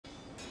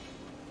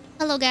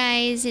Hello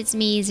guys, it's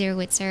me, Zero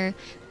Witzer.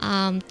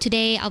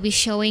 Today I'll be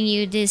showing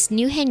you this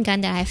new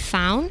handgun that I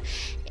found.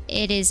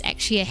 It is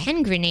actually a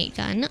hand grenade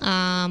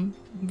gun.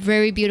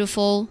 Very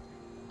beautiful.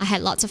 I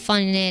had lots of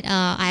fun in it.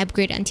 I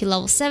upgraded until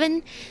level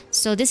 7.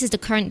 So this is the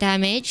current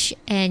damage,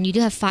 and you do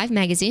have 5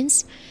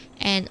 magazines.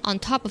 And on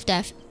top of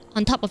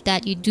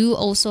that, you do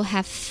also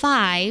have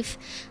 5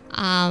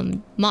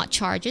 mod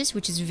charges,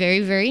 which is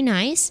very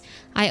nice.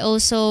 I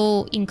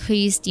also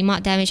increased the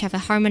mod damage, have a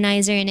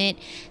harmonizer in it,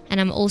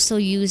 and I'm also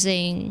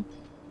using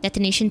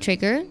detonation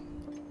trigger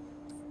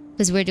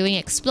because we're doing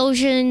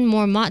explosion,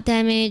 more mod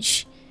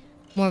damage,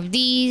 more of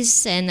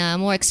these,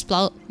 and more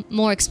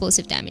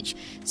explosive damage.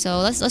 So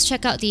let's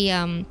check out the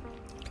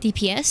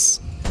DPS.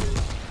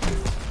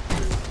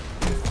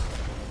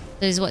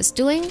 This is what it's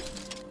doing.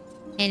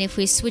 And if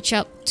we switch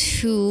up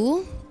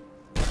to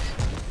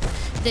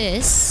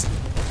this,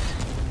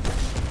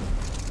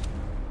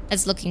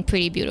 it's looking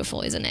pretty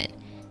beautiful, isn't it?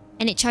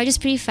 And it charges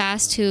pretty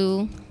fast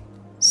too.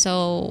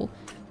 So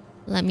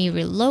let me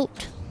reload.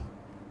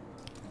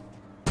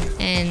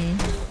 And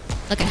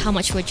look at how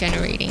much we're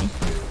generating.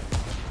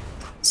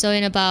 So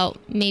in about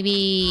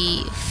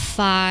maybe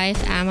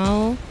 5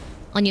 ammo,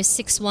 on your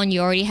 6th one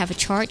you already have a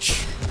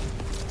charge.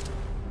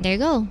 There you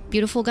go,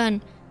 beautiful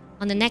gun.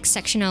 On the next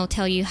section I'll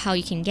tell you how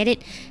you can get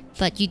it,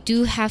 but you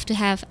do have to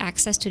have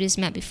access to this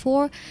map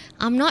before.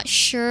 I'm not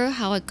sure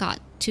how it got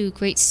to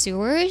Great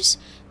Sewers,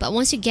 but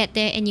once you get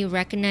there and you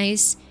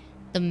recognize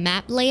the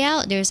map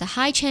layout, there's a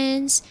high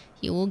chance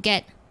you will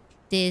get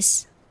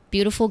this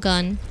beautiful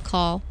gun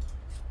called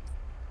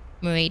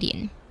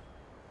Meridian.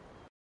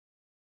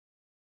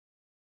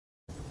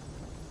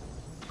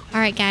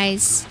 Alright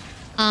guys,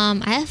 I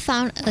have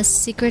found a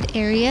secret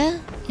area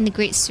in the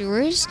Great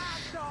Sewers.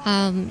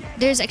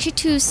 There's actually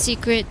 2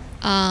 secret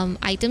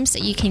items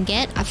that you can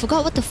get. I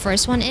forgot what the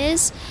first one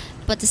is,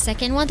 but the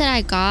second one that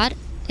I got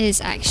is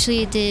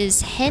actually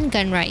this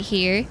handgun right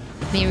here,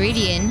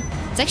 Meridian.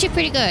 It's actually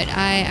pretty good.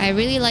 I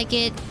really like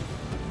it,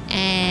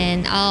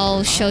 and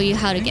I'll show you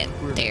how to get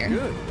there.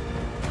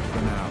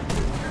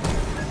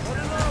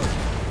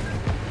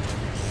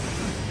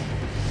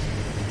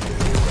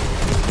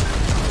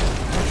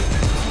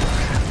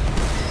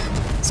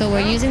 So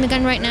we're using the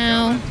gun right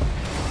now.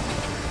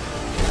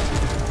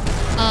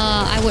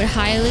 I would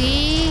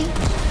highly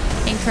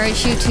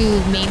encourage you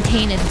to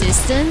maintain a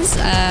distance.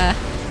 I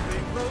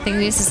think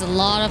this is a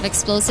lot of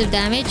explosive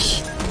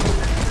damage.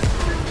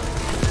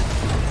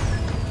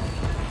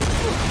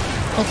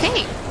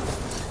 Okay.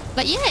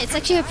 But yeah, it's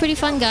actually a pretty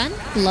fun gun.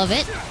 Love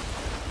it.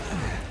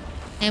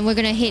 And we're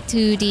gonna head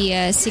to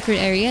the secret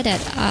area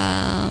that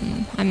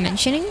I'm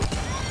mentioning.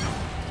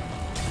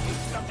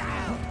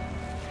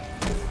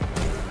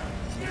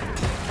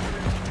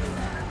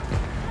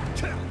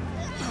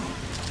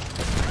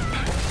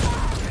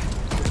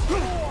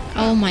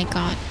 Oh my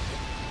god.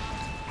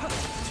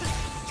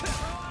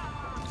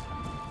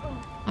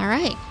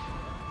 Alright.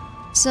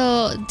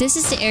 So this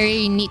is the area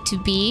you need to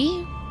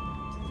be.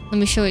 Let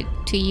me show it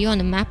to you on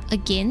the map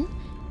again.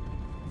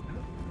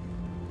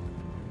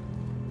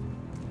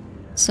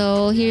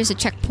 So here's a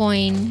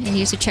checkpoint, and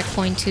here's a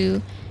checkpoint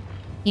too.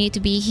 You need to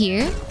be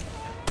here.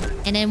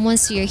 And then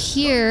once you're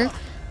here,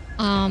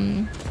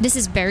 this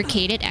is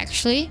barricaded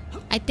actually.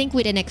 I think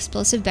with an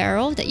explosive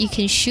barrel that you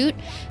can shoot.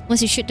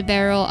 Once you shoot the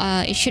barrel,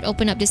 it should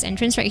open up this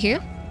entrance right here.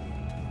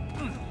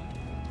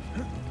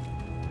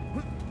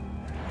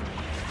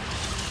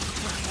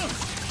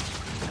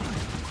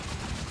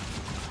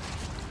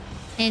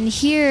 And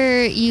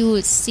here you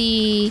would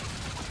see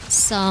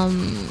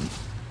some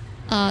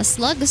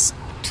slugs.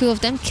 2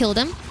 of them, kill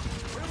them.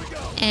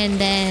 And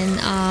then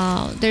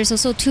there's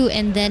also 2,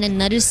 and then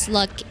another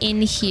slug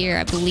in here,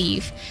 I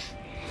believe.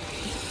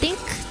 I think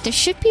there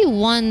should be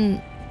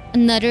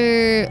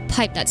another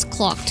pipe that's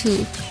clogged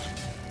too.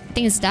 I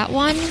think it's that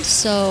one.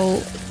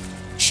 So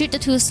shoot the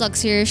 2 slugs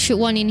here, shoot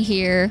one in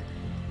here,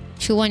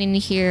 shoot one in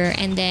here,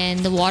 and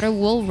then the water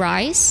will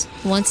rise.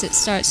 Once it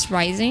starts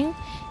rising,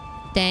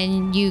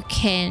 then you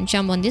can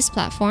jump on these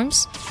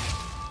platforms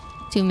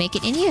to make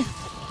it in here.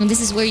 And this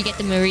is where you get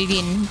the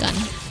Meridian gun.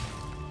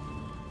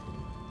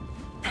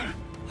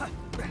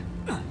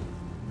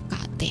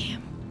 God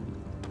damn.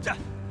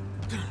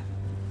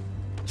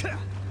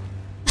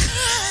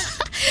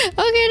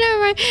 Okay, never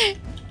mind.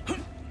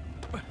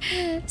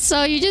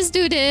 So you just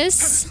do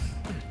this,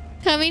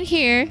 come in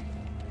here,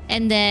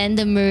 and then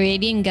the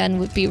Meridian gun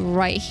would be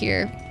right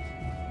here.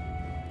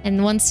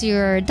 And once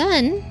you're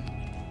done,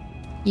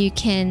 you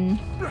can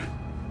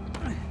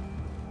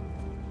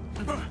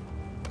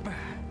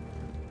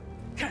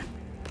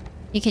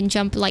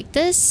jump like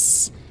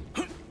this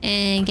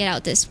and get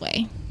out this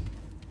way.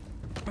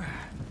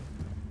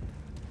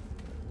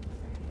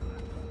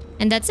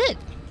 And that's it.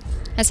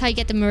 That's how you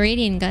get the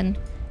Meridian gun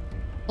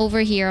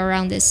over here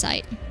around this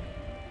site.